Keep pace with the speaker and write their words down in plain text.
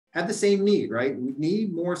have the same need, right? We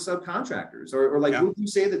need more subcontractors, or like, Yeah. would you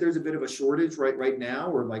say that there's a bit of a shortage right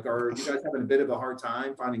now, or like, are you guys having a bit of a hard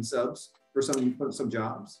time finding subs for some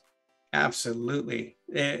jobs? Absolutely.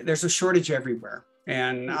 There's a shortage everywhere.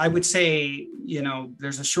 And I would say,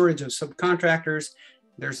 there's a shortage of subcontractors.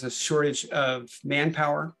 There's a shortage of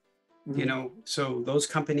manpower, so those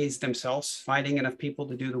companies themselves finding enough people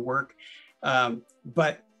to do the work.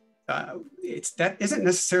 But that isn't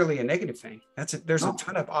necessarily a negative thing. There's a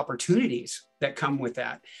ton of opportunities that come with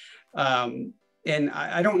that. And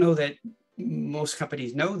I don't know that most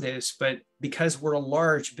companies know this, but because we're a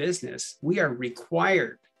large business, we are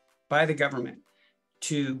required by the government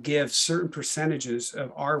to give certain percentages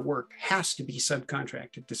of our work has to be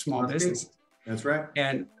subcontracted to small businesses. That's right.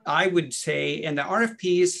 And I would say, and the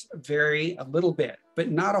RFPs vary a little bit, but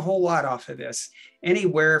not a whole lot off of this,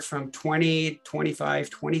 anywhere from 20, 25,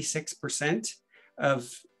 26% of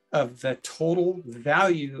the total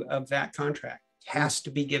value of that contract has to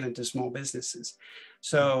be given to small businesses.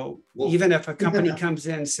 So even if a company comes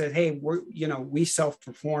in and says, hey, we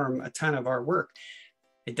self-perform a ton of our work,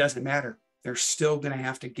 it doesn't matter. They're still going to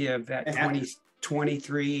have to give that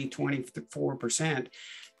 23, 24%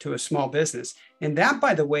 to a small business. And that,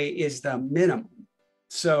 by the way, is the minimum.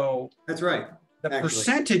 So that's right. The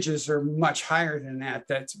percentages are much higher than that.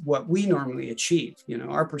 That's what we normally achieve.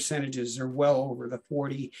 Our percentages are well over the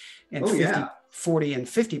 40 and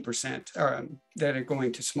 50% that are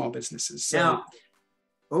going to small businesses. So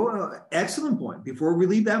excellent point. Before we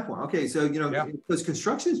leave that point, okay, so because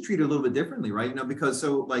construction is treated a little bit differently, right? Because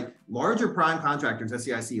like larger prime contractors,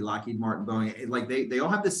 SEIC, Lockheed Martin, Boeing, like they all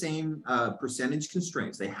have the same percentage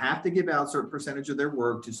constraints. They have to give out a certain percentage of their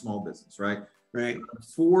work to small business, right? Right.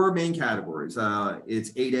 4 main categories.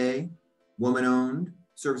 It's 8A, woman-owned,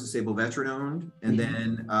 service-disabled veteran-owned, and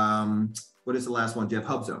then what is the last one, Jeff?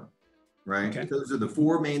 Hub Zone, right? Okay. Those are the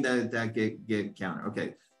 4 main that get counted.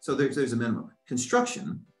 Okay. So there's a minimum.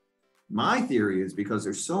 Construction, my theory is because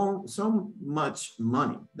there's so much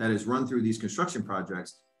money that is run through these construction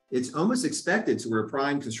projects, it's almost expected to where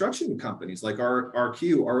prime construction companies like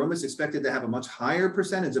RQ are almost expected to have a much higher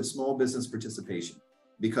percentage of small business participation,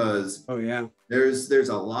 because there's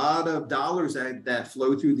a lot of dollars that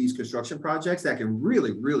flow through these construction projects that can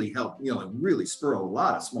really help, really spur a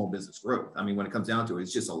lot of small business growth. I mean, when it comes down to it,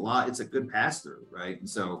 it's just a lot, it's a good pass through, right? And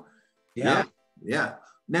so, yeah.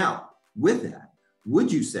 Now, with that,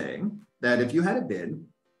 would you say that if you had a bid,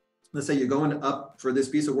 let's say you're going up for this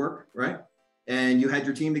piece of work, right? And you had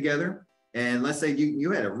your team together, and let's say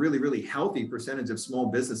you had a really healthy percentage of small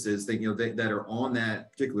businesses that, that are on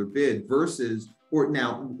that particular bid versus, or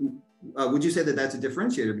now, would you say that that's a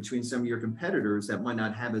differentiator between some of your competitors that might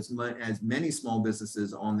not have as many small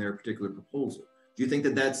businesses on their particular proposal? Do you think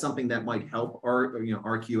that that's something that might help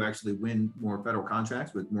RQ actually win more federal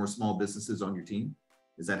contracts with more small businesses on your team?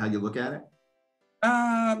 Is that how you look at it?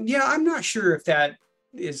 I'm not sure if that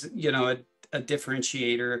is, a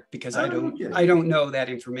differentiator, because I don't know that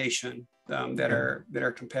information that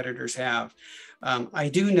our competitors have. I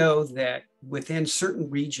do know that within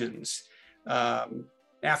certain regions,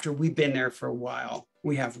 after we've been there for a while,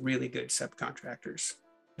 we have really good subcontractors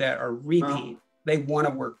that are repeat. They want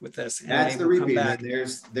to work with us. And that's the repeat. And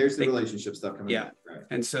there's the relationship stuff coming back. Right.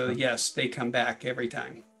 And so, yes, they come back every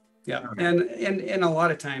time. Yeah. Okay. And a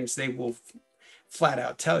lot of times they will flat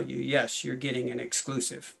out tell you, yes, you're getting an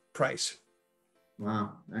exclusive price.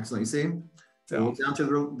 Wow. Excellent. You see, so down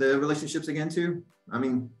to the relationships again too. I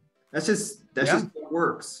mean, that's just what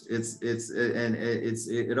works.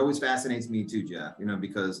 It always fascinates me too, Jeff,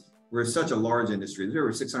 because we're such a large industry. There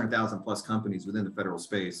were 600,000 plus companies within the federal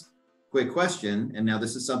space. Quick question. And now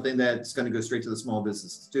this is something that's going to go straight to the small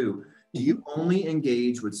businesses too. Do you only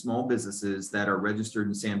engage with small businesses that are registered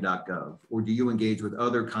in SAM.gov, or do you engage with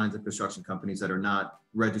other kinds of construction companies that are not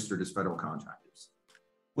registered as federal contractors?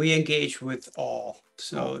 We engage with all.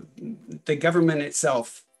 So the government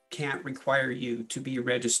itself can't require you to be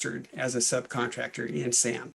registered as a subcontractor in SAM.